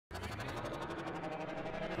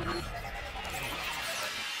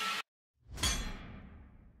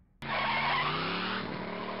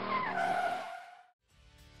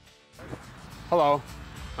Hello,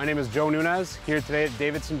 my name is Joe Nunez, here today at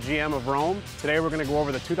Davidson GM of Rome. Today we're going to go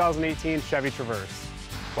over the 2018 Chevy Traverse.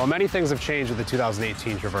 While many things have changed with the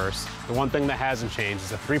 2018 Traverse, the one thing that hasn't changed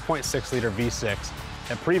is a 3.6-liter V6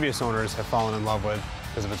 that previous owners have fallen in love with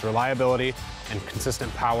because of its reliability and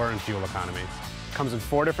consistent power and fuel economy. It comes in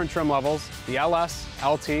 4 different trim levels: the LS,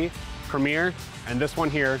 LT, Premier, and this one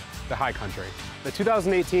here, the High Country. The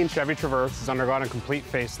 2018 Chevy Traverse has undergone a complete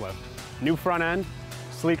facelift. New front end,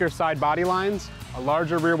 sleeker side body lines, a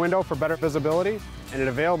larger rear window for better visibility, and an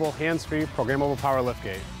available hands-free programmable power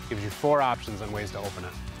liftgate. Gives you 4 options on ways to open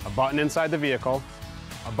it. A button inside the vehicle,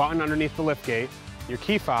 a button underneath the liftgate, your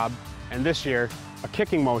key fob, and this year, a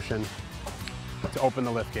kicking motion to open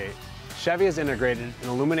the liftgate. Chevy has integrated an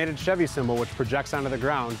illuminated Chevy symbol which projects onto the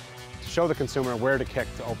ground to show the consumer where to kick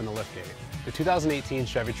to open the liftgate. The 2018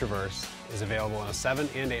 Chevy Traverse is available in a 7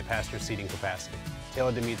 and 8 passenger seating capacity,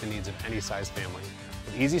 tailored to meet the needs of any size family.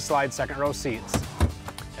 With easy slide second row seats,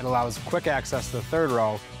 it allows quick access to the third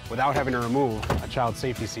row without having to remove a child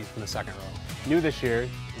safety seat from the second row. New this year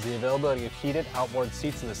is the availability of heated outboard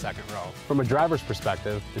seats in the second row. From a driver's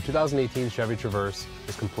perspective, the 2018 Chevy Traverse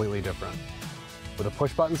is completely different. With a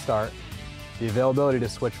push-button start, the availability to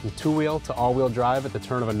switch from 2-wheel to all-wheel drive at the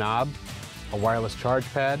turn of a knob, a wireless charge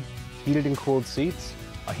pad, heated and cooled seats,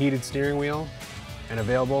 a heated steering wheel, and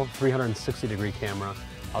available 360-degree camera.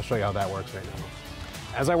 I'll show you how that works right now.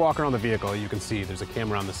 As I walk around the vehicle, you can see there's a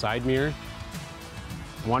camera on the side mirror,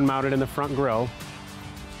 one mounted in the front grille,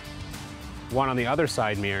 one on the other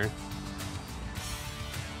side mirror,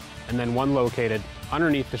 and then one located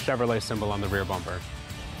underneath the Chevrolet symbol on the rear bumper.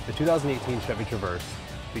 The 2018 Chevy Traverse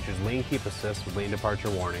features lane keep assist with lane departure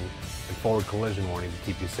warning and forward collision warning to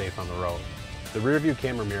keep you safe on the road. The rear view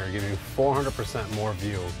camera mirror gives you 400% more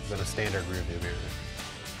view than a standard rear view mirror.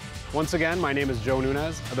 Once again, my name is Joe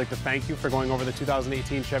Nunez. I'd like to thank you for going over the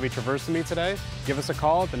 2018 Chevy Traverse with me today. Give us a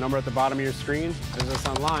call at the number at the bottom of your screen. Visit us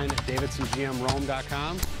online at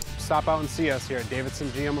davidsongmrome.com. Stop out and see us here at Davidson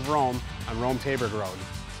GM of Rome on Rome-Taberg Road,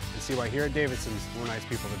 and see why here at Davidson's we're nice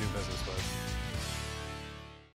people to do business with.